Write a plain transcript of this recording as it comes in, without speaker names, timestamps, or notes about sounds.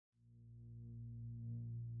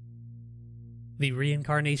The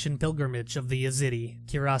Reincarnation Pilgrimage of the Yazidi,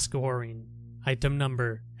 Kiraskuhorin. Item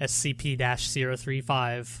Number,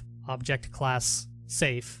 SCP-035. Object Class,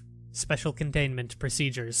 Safe. Special Containment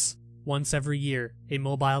Procedures. Once every year, a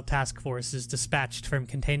mobile task force is dispatched from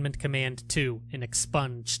Containment Command 2 and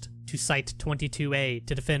expunged to Site 22A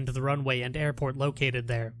to defend the runway and airport located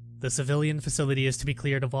there. The civilian facility is to be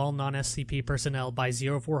cleared of all non-SCP personnel by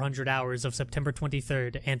 0400 hours of September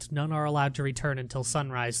 23rd, and none are allowed to return until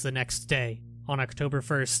sunrise the next day. On October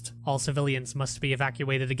 1st, all civilians must be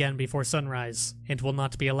evacuated again before sunrise, and will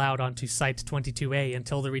not be allowed onto Site 22A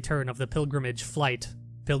until the return of the pilgrimage flight.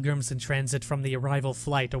 Pilgrims in transit from the arrival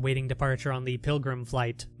flight awaiting departure on the Pilgrim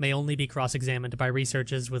flight may only be cross-examined by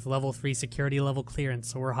researchers with Level 3 security level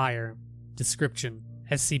clearance or higher. Description: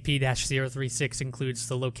 SCP-036 includes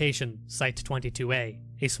the location, Site 22A,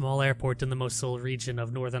 a small airport in the Mosul region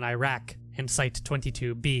of northern Iraq, and Site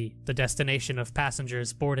 22B, the destination of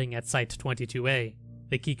passengers boarding at Site 22A.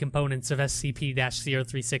 The key components of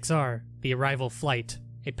SCP-036 are the arrival flight,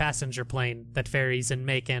 a passenger plane that varies in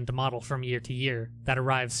make and model from year to year, that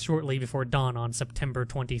arrives shortly before dawn on September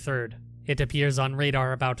 23rd. It appears on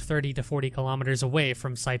radar about 30 to 40 kilometers away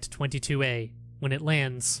from Site 22A. When it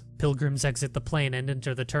lands, pilgrims exit the plane and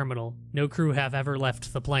enter the terminal. No crew have ever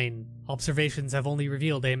left the plane. Observations have only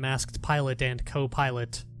revealed a masked pilot and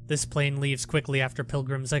co-pilot. This plane leaves quickly after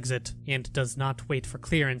pilgrims exit, and does not wait for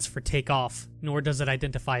clearance for takeoff, nor does it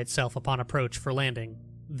identify itself upon approach for landing.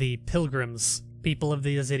 The pilgrims, people of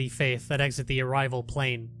the Yazidi faith that exit the arrival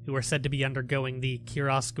plane, who are said to be undergoing the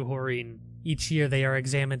Kiraskuhorin. Each year they are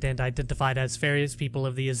examined and identified as various people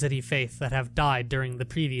of the Yazidi faith that have died during the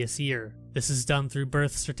previous year. This is done through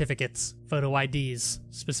birth certificates, photo IDs,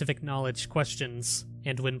 specific knowledge questions,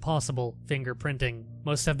 and when possible, fingerprinting.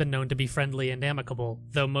 Most have been known to be friendly and amicable,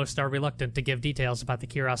 though most are reluctant to give details about the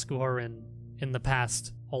Kiraskuhorin. In the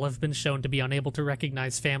past, all have been shown to be unable to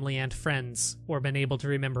recognize family and friends, or been able to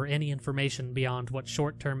remember any information beyond what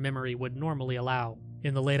short-term memory would normally allow.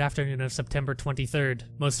 In the late afternoon of September 23rd,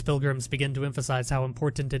 most pilgrims begin to emphasize how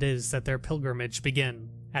important it is that their pilgrimage begin.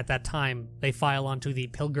 At that time, they file onto the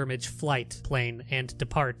pilgrimage flight plane and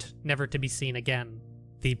depart, never to be seen again.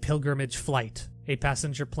 The pilgrimage flight, a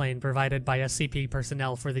passenger plane provided by SCP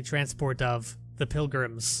personnel for the transport of the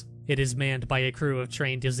pilgrims. It is manned by a crew of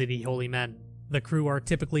trained Yazidi holy men. The crew are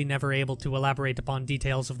typically never able to elaborate upon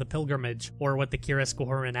details of the pilgrimage or what the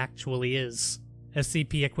Kiraskuhorin actually is.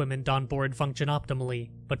 SCP equipment on board function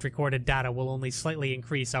optimally, but recorded data will only slightly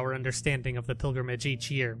increase our understanding of the pilgrimage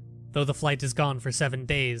each year. Though the flight is gone for 7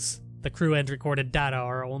 days, the crew and recorded data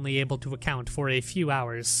are only able to account for a few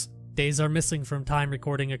hours. Days are missing from time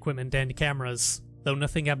recording equipment and cameras, though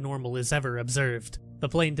nothing abnormal is ever observed. The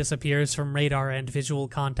plane disappears from radar and visual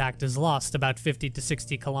contact is lost about 50 to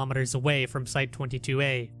 60 kilometers away from Site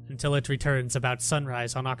 22A until it returns about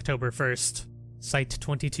sunrise on October 1st. Site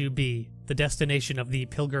 22B, the destination of the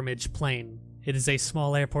pilgrimage plane. It is a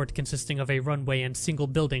small airport consisting of a runway and single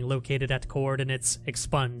building located at coordinates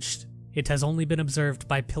expunged. It has only been observed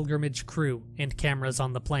by pilgrimage crew and cameras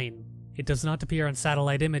on the plane. It does not appear on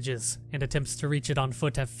satellite images, and attempts to reach it on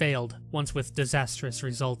foot have failed, once with disastrous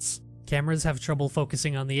results. Cameras have trouble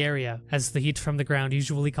focusing on the area, as the heat from the ground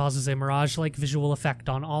usually causes a mirage-like visual effect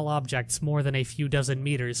on all objects more than a few dozen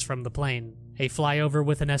meters from the plane. A flyover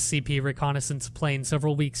with an SCP reconnaissance plane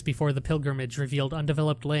several weeks before the pilgrimage revealed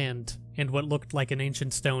undeveloped land and what looked like an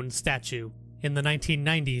ancient stone statue. In the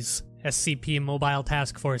 1990s, SCP Mobile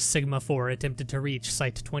Task Force Sigma-4 attempted to reach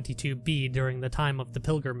Site 22B during the time of the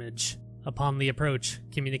pilgrimage. Upon the approach,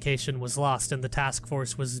 communication was lost and the task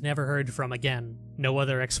force was never heard from again. No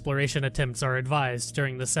other exploration attempts are advised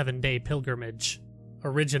during the 7-day pilgrimage.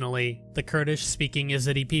 Originally, the Kurdish-speaking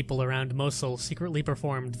Yazidi people around Mosul secretly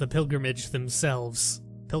performed the pilgrimage themselves.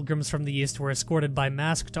 Pilgrims from the east were escorted by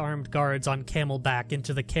masked armed guards on camelback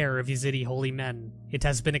into the care of Yazidi holy men. It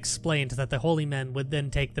has been explained that the holy men would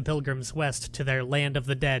then take the pilgrims west to their land of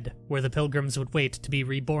the dead, where the pilgrims would wait to be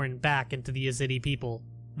reborn back into the Yazidi people.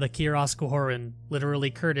 The Kiraskuhorin, literally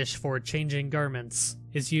Kurdish for changing garments,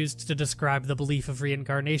 is used to describe the belief of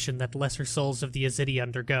reincarnation that lesser souls of the Yazidi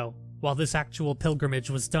undergo. While this actual pilgrimage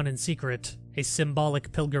was done in secret, a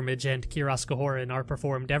symbolic pilgrimage and Kiraskuhorin are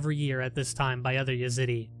performed every year at this time by other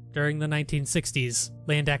Yazidi. During the 1960s,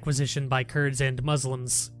 land acquisition by Kurds and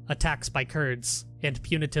Muslims, attacks by Kurds, and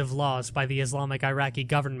punitive laws by the Islamic Iraqi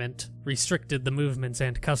government restricted the movements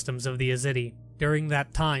and customs of the Yazidi. During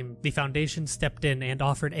that time, the Foundation stepped in and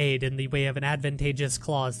offered aid in the way of an advantageous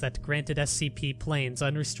clause that granted SCP planes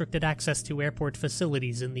unrestricted access to airport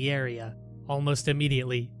facilities in the area. Almost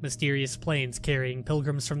immediately, mysterious planes carrying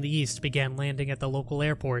pilgrims from the east began landing at the local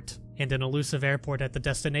airport, and an elusive airport at the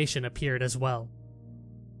destination appeared as well.